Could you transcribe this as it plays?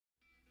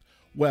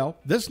Well,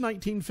 this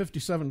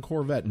 1957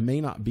 Corvette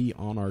may not be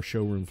on our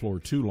showroom floor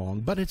too long,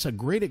 but it's a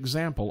great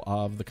example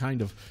of the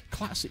kind of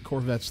classic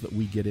Corvettes that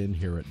we get in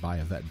here at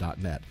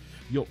buyavette.net.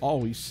 You'll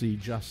always see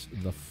just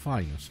the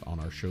finest on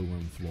our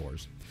showroom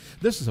floors.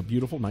 This is a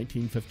beautiful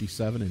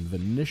 1957 in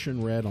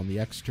Venetian Red on the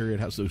exterior. It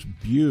has those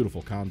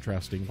beautiful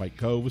contrasting white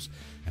coves,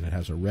 and it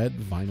has a red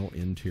vinyl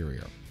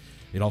interior.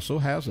 It also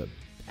has an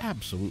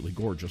absolutely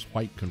gorgeous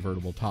white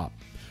convertible top.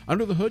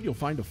 Under the hood, you'll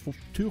find a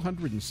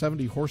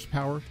 270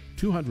 horsepower,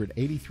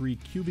 283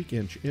 cubic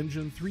inch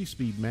engine,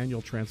 3-speed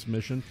manual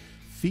transmission.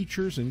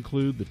 Features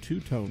include the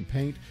two-tone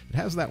paint. It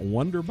has that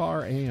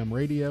Wonderbar AM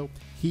radio,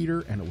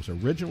 heater, and it was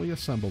originally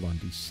assembled on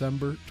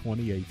December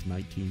 28,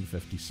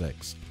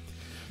 1956.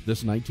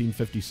 This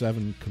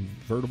 1957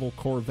 convertible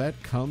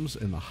Corvette comes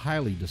in the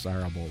highly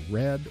desirable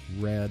red,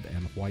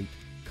 and white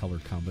color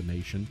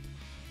combination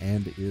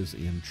and is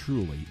in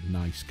truly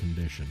nice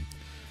condition.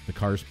 The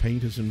car's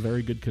paint is in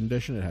very good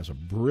condition. It has a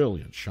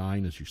brilliant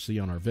shine, as you see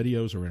on our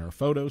videos or in our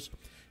photos.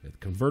 The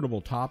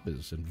convertible top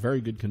is in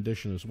very good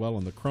condition as well,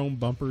 and the chrome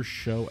bumpers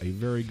show a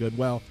very good,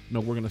 well, no,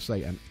 we're going to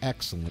say an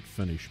excellent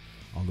finish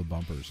on the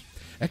bumpers.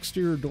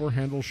 Exterior door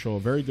handles show a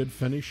very good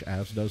finish,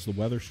 as does the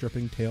weather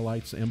stripping,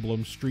 taillights,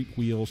 emblems, street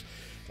wheels,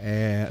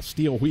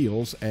 steel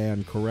wheels,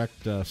 and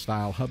correct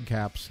style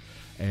hubcaps,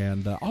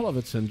 and all of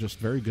it's in just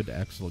very good to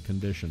excellent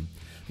condition.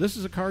 This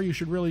is a car you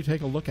should really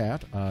take a look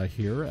at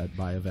here at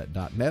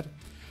buyavette.net.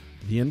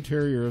 The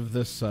interior of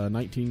this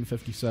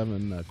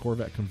 1957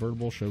 Corvette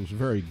convertible shows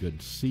very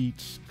good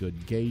seats,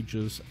 good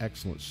gauges,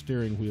 excellent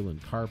steering wheel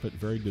and carpet,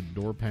 very good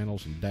door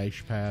panels and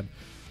dash pad.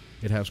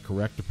 It has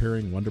correct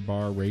appearing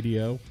Wonderbar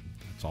radio.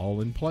 It's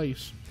all in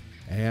place.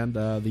 And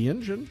the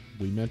engine,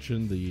 we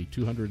mentioned the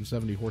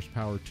 270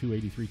 horsepower,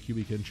 283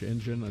 cubic inch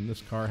engine, and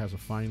this car has a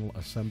final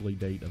assembly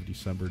date of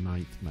December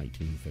 9th,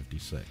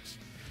 1956.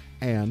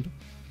 And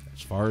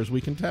as far as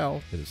we can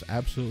tell, it is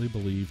absolutely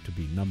believed to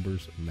be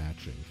numbers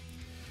matching.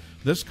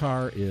 This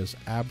car is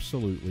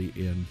absolutely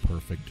in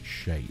perfect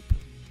shape.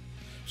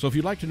 So if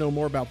you'd like to know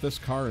more about this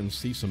car and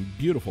see some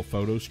beautiful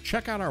photos,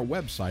 check out our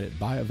website at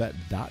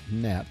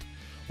buyavette.net,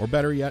 or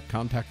better yet,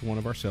 contact one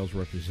of our sales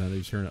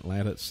representatives here in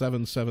Atlanta at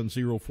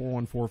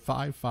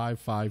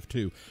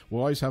 770-414-5552. We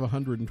always have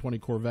 120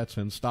 Corvettes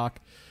in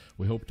stock.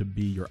 We hope to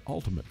be your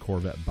ultimate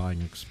Corvette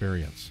buying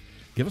experience.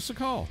 Give us a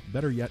call.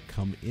 Better yet,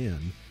 come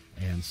in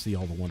and see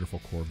all the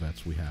wonderful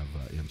Corvettes we have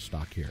in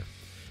stock here.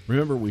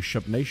 Remember, we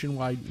ship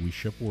nationwide, we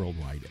ship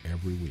worldwide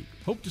every week.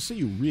 Hope to see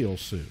you real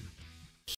soon.